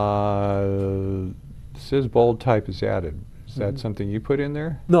 It says bold type is added. Is that something you put in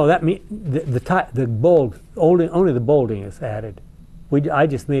there? No, that means the bold, only the bolding is added. I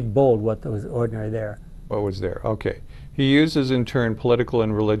just made bold what was ordinary there. What was there? Okay. He uses in turn political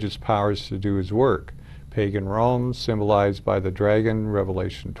and religious powers to do his work. Pagan Rome, symbolized by the dragon,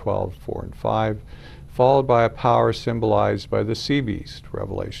 Revelation 12:4 and 5, followed by a power symbolized by the sea beast,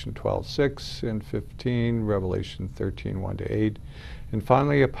 Revelation 12:6 and 15, Revelation 13:1-8, and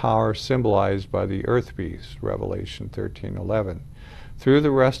finally a power symbolized by the earth beast, Revelation 13:11. Through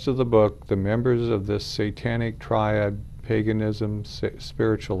the rest of the book, the members of this satanic triad, paganism,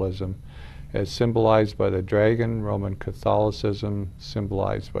 spiritualism, as symbolized by the dragon, Roman Catholicism,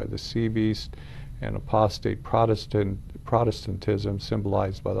 symbolized by the sea beast, and apostate Protestantism,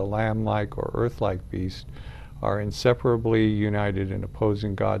 symbolized by the lamb-like or earth-like beast, are inseparably united in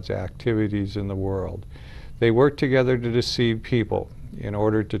opposing God's activities in the world. They work together to deceive people in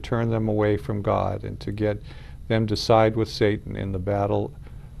order to turn them away from God and to get them to side with Satan in the battle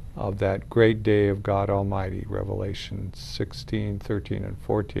of that great day of God Almighty, Revelation 16, 13, and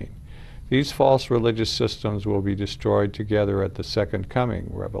 14. These false religious systems will be destroyed together at the second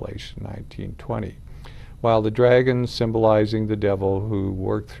coming, Revelation 19:20. While the dragon, symbolizing the devil who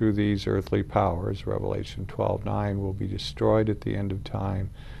worked through these earthly powers, Revelation 12:9, will be destroyed at the end of time,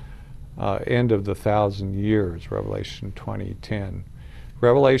 end of the 1,000 years, Revelation 20:10.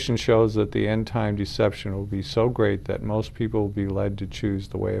 Revelation shows that the end-time deception will be so great that most people will be led to choose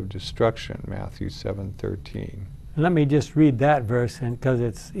the way of destruction, Matthew 7:13. Let me just read that verse, because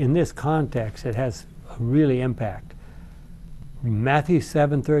it's in this context, it has a really impact. Matthew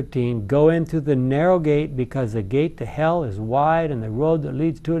 7:13, go in through the narrow gate, because the gate to hell is wide and the road that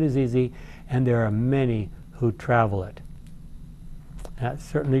leads to it is easy, and there are many who travel it. That's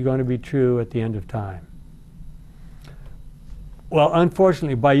certainly going to be true at the end of time. Well,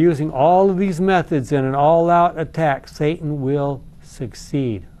 unfortunately, by using all of these methods in an all-out attack, Satan will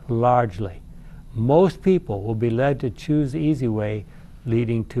succeed largely. Most people will be led to choose the easy way,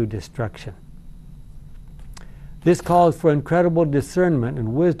 leading to destruction. This calls for incredible discernment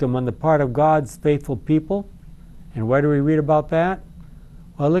and wisdom on the part of God's faithful people. And where do we read about that?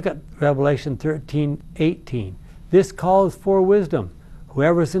 Well, look at Revelation 13:18. This calls for wisdom.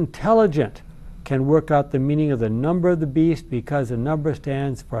 Whoever is intelligent can work out the meaning of the number of the beast, because the number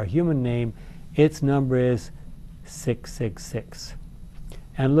stands for a human name. Its number is 666.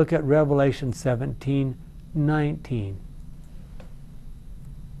 And look at Revelation 17:19.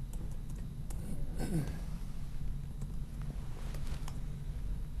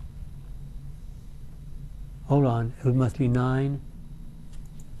 Hold on, it must be 9.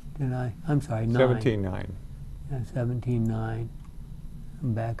 I'm sorry, 9. 17:9. 17:9.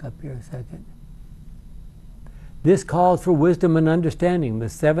 Back up here a second. This calls for wisdom and understanding. The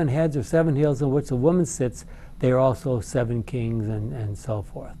 7 heads or 7 hills on which the woman sits, they are also 7 kings, and so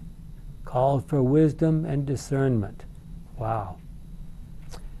forth. Calls for wisdom and discernment. Wow.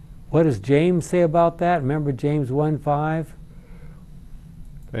 What does James say about that? Remember James 1:5?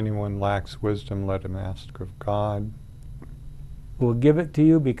 If anyone lacks wisdom, let him ask of God. Who will give it to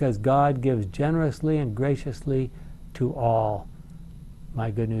you, because God gives generously and graciously to all,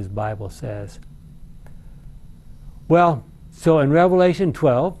 My Good News Bible says. Well, so in Revelation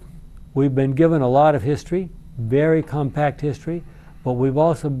 12, we've been given a lot of history, very compact history, but we've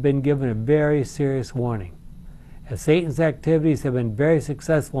also been given a very serious warning. As Satan's activities have been very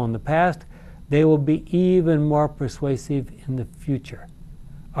successful in the past, they will be even more persuasive in the future.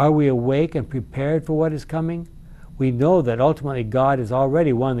 Are we awake and prepared for what is coming? We know that ultimately God has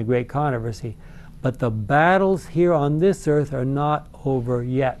already won the great controversy, but the battles here on this earth are not over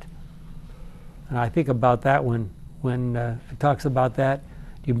yet. And I think about that when it talks about that.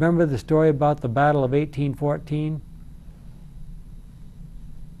 Do you remember the story about the Battle of 1814?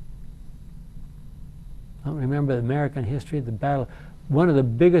 I don't remember the American history of the battle. One of the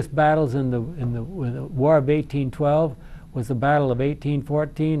biggest battles in the War of 1812 was the Battle of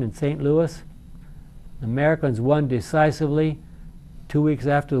 1814 in St. Louis. The Americans won decisively. 2 weeks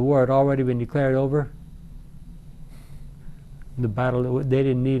after the war had already been declared over. The battle, they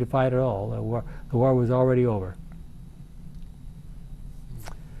didn't need to fight at all. The war was already over.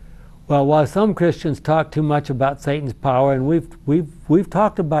 Well, while some Christians talk too much about Satan's power, and we've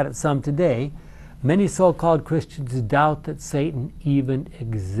talked about it some today, many so-called Christians doubt that Satan even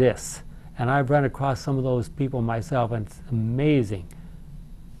exists. And I've run across some of those people myself, and it's amazing.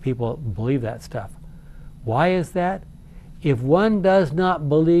 People believe that stuff. Why is that? If one does not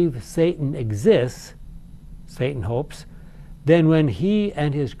believe Satan exists, Satan hopes, then when he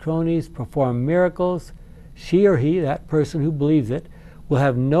and his cronies perform miracles, she or he, that person who believes it, will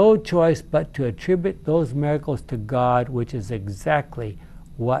have no choice but to attribute those miracles to God, which is exactly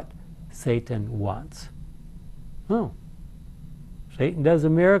what Satan wants. Oh, Satan does a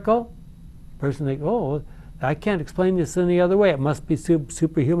miracle? Person thinks, oh, I can't explain this any other way. It must be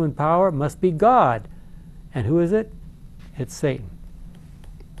superhuman power. It must be God. And who is it? It's Satan.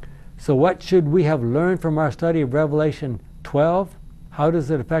 So what should we have learned from our study of Revelation 12? How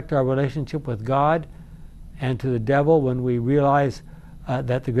does it affect our relationship with God and to the devil when we realize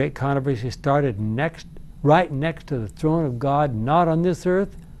that the great controversy started right next to the throne of God, not on this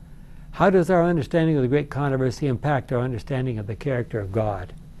earth? How does our understanding of the great controversy impact our understanding of the character of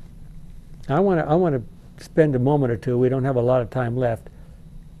God? Now, I want to spend a moment or two, we don't have a lot of time left.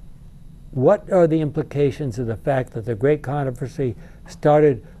 What are the implications of the fact that the great controversy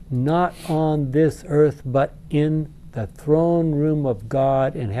started not on this earth, but in the throne room of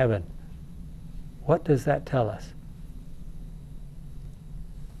God in heaven? What does that tell us?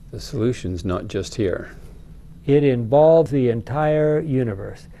 The solution's not just here. It involves the entire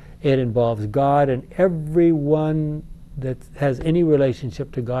universe. It involves God and everyone that has any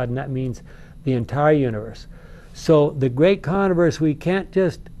relationship to God, and that means the entire universe. So the great controversy, we can't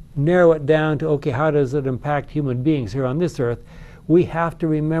just narrow it down to, okay, how does it impact human beings here on this earth? We have to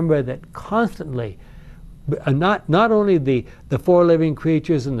remember that constantly not only the 4 living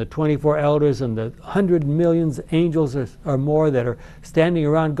creatures and the 24 elders and the 100 millions angels or more that are standing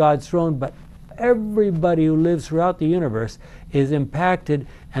around God's throne, but everybody who lives throughout the universe is impacted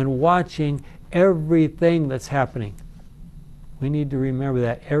and watching everything that's happening. We need to remember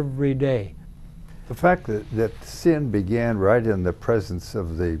that every day. The fact that sin began right in the presence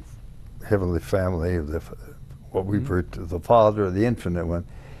of the heavenly family, of what we refer to the Father, the Infinite One,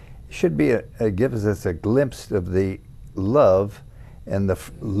 should be gives us a glimpse of the love and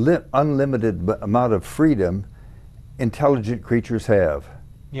the unlimited amount of freedom intelligent creatures have.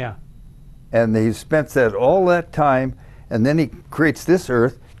 Yeah. And he spent all that time, and then he creates this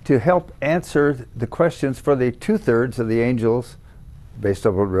earth to help answer the questions for the 2/3 of the angels, based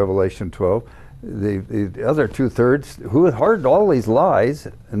on Revelation 12. The other 2/3 who had heard all these lies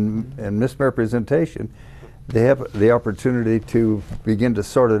and misrepresentation, they have the opportunity to begin to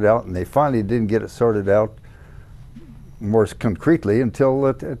sort it out, and they finally didn't get it sorted out more concretely until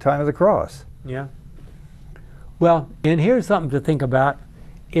the time of the cross. Yeah. Well, and here's something to think about.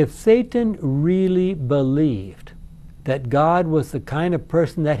 If Satan really believed that God was the kind of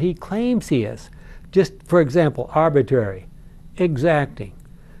person that he claims he is, just for example, arbitrary, exacting,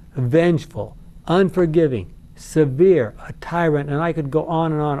 vengeful, unforgiving, severe, a tyrant, and I could go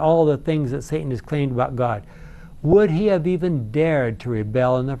on and on, all the things that Satan has claimed about God, would he have even dared to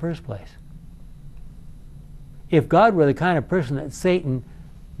rebel in the first place? If God were the kind of person that Satan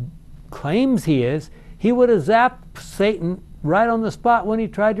claims he is, he would have zapped Satan right on the spot when he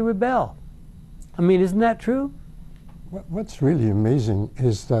tried to rebel. I mean, isn't that true? What's really amazing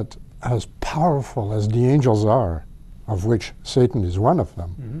is that as powerful as the angels are, of which Satan is one of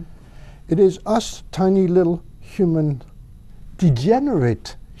them, it is us tiny little human,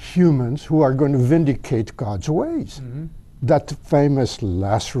 degenerate humans who are going to vindicate God's ways. That famous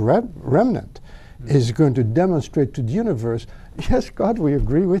last remnant is going to demonstrate to the universe, yes, God, we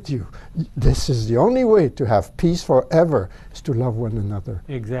agree with you. This is the only way to have peace forever, is to love one another.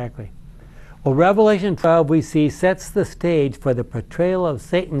 Exactly. Well, Revelation 12, we see, sets the stage for the portrayal of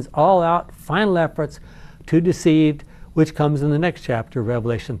Satan's all-out final efforts to deceive, which comes in the next chapter,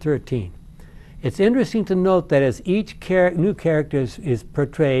 Revelation 13. It's interesting to note that as each new character is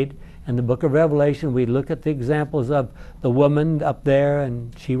portrayed in the book of Revelation, we look at the examples of the woman up there,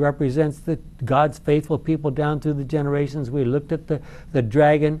 and she represents God's faithful people down through the generations. We looked at the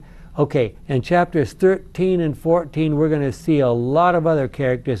dragon. Okay, in chapters 13 and 14, we're going to see a lot of other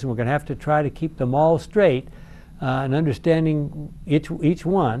characters, and we're going to have to try to keep them all straight and understanding each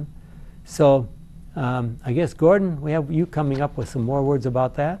one. So I guess, Gordon, we have you coming up with some more words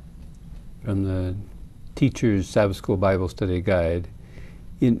about that. From the Teacher's Sabbath School Bible Study Guide,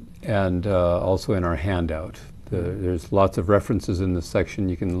 and also in our handout. There's lots of references in this section.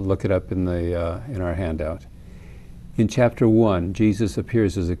 You can look it up in our handout. In chapter 1, Jesus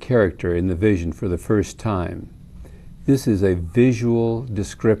appears as a character in the vision for the first time. This is a visual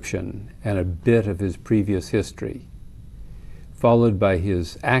description and a bit of his previous history, followed by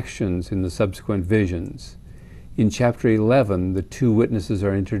his actions in the subsequent visions. In chapter 11, the 2 witnesses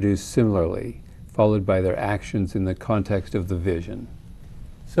are introduced similarly, followed by their actions in the context of the vision.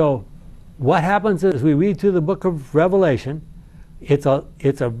 So what happens as we read through the book of Revelation, it's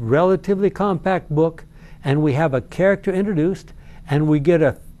a relatively compact book, and we have a character introduced, and we get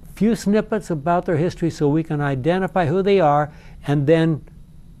a few snippets about their history so we can identify who they are, and then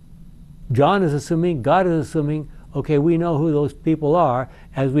John is assuming, God is assuming, okay, we know who those people are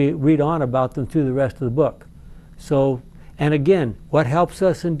as we read on about them through the rest of the book. So, and again, what helps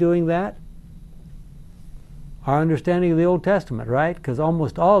us in doing that? Our understanding of the Old Testament, right? Because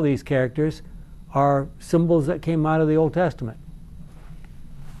almost all of these characters are symbols that came out of the Old Testament.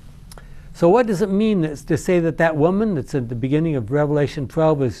 So what does it mean to say that that woman that's at the beginning of Revelation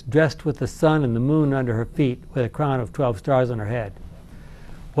 12 is dressed with the sun and the moon under her feet with a crown of 12 stars on her head?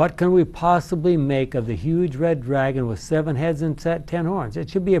 What can we possibly make of the huge red dragon with 7 heads and 10 horns? It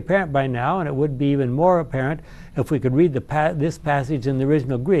should be apparent by now, and it would be even more apparent if we could read this passage in the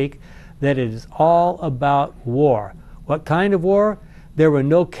original Greek, that it is all about war. What kind of war? There were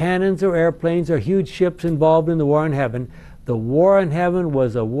no cannons or airplanes or huge ships involved in the war in heaven. The war in heaven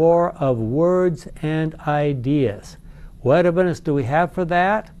was a war of words and ideas. What evidence do we have for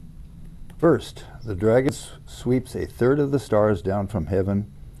that? First, the dragon sweeps 1/3 of the stars down from heaven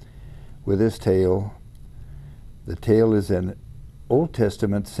with his tail. The tail is an Old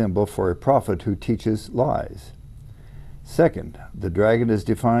Testament symbol for a prophet who teaches lies. Second, the dragon is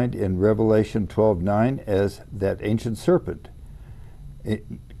defined in Revelation 12:9 as that ancient serpent, a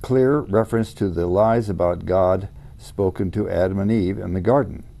clear reference to the lies about God spoken to Adam and Eve in the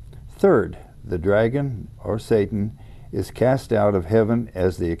garden. Third, the dragon, or Satan, is cast out of heaven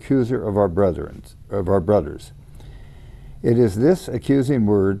as the accuser of our brothers. It is this accusing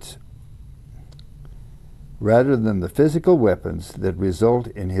words, rather than the physical weapons, that result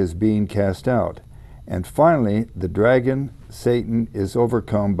in his being cast out. And finally, the dragon, Satan, is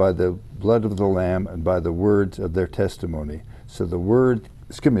overcome by the blood of the Lamb and by the words of their testimony. So the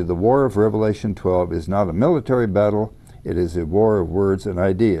war of Revelation 12 is not a military battle, it is a war of words and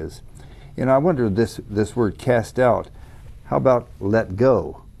ideas. And I wonder, this word cast out, how about let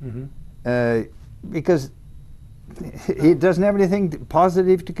go? Because he doesn't have anything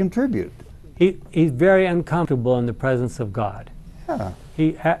positive to contribute. He's very uncomfortable in the presence of God. Yeah.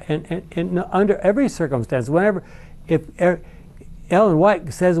 And under every circumstance, if Ellen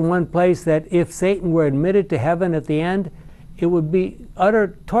White says in one place that if Satan were admitted to heaven at the end, it would be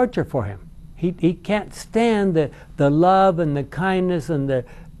utter torture for him. He can't stand the love and the kindness and the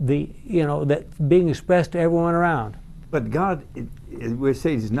that being expressed to everyone around. But God, we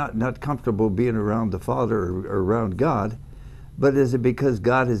say he's not comfortable being around the Father or around God, but is it because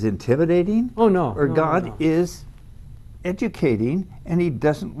God is intimidating? Oh no. Or no, God no. is educating, and he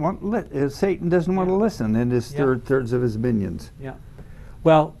doesn't want Satan doesn't want to listen, and his thirds of his minions. Yeah.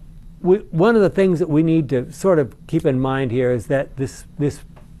 Well, one of the things that we need to sort of keep in mind here is that this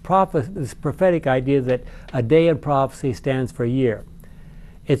prophetic idea that a day in prophecy stands for a year.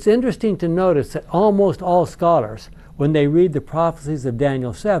 It's interesting to notice that almost all scholars, when they read the prophecies of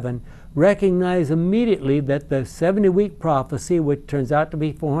Daniel 7, recognize immediately that the 70-week prophecy, which turns out to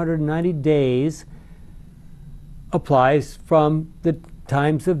be 490 days, applies from the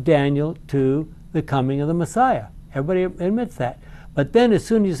times of Daniel to the coming of the Messiah. Everybody admits that. But then as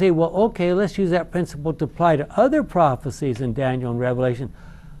soon as you say, well, okay, let's use that principle to apply to other prophecies in Daniel and Revelation,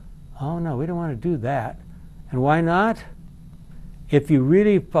 oh no, we don't want to do that. And why not? If you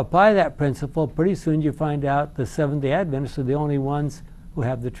really apply that principle, pretty soon you find out the Seventh-day Adventists are the only ones who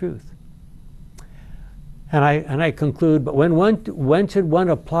have the truth. And I conclude, but when should one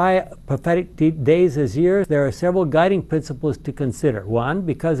apply prophetic days as years? There are several guiding principles to consider. One,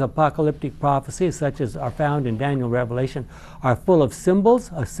 because apocalyptic prophecies, such as are found in Daniel and Revelation, are full of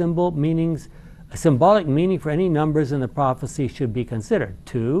symbols, a symbolic meaning for any numbers in the prophecy should be considered.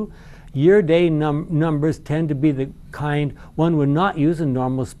 Two, year-day numbers tend to be the kind one would not use in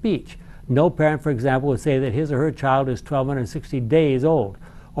normal speech. No parent, for example, would say that his or her child is 1,260 days old,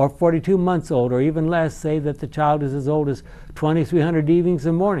 or 42 months old, or even less, say that the child is as old as 2,300 evenings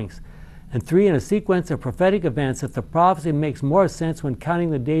and mornings. And three, in a sequence of prophetic events, if the prophecy makes more sense when counting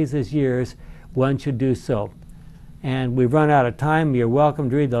the days as years, one should do so. And we've run out of time. You're welcome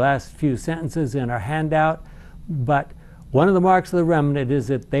to read the last few sentences in our handout. But one of the marks of the remnant is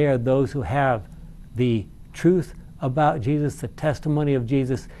that they are those who have the truth about Jesus, the testimony of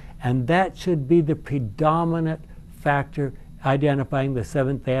Jesus, and that should be the predominant factor identifying the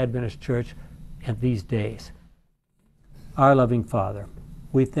Seventh-day Adventist Church in these days. Our loving Father,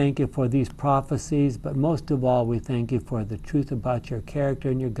 we thank you for these prophecies, but most of all, we thank you for the truth about your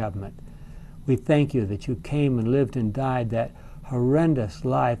character and your government. We thank you that you came and lived and died that horrendous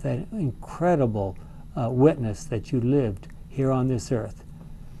life, that incredible witness that you lived here on this earth.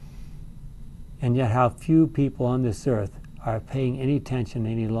 And yet how few people on this earth are paying any attention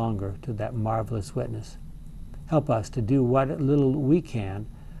any longer to that marvelous witness. Help us to do what little we can,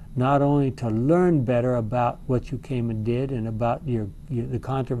 not only to learn better about what you came and did and about the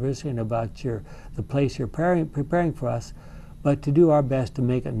controversy and about the place you're preparing for us, but to do our best to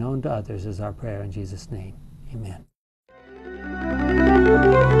make it known to others is our prayer in Jesus' name. Amen.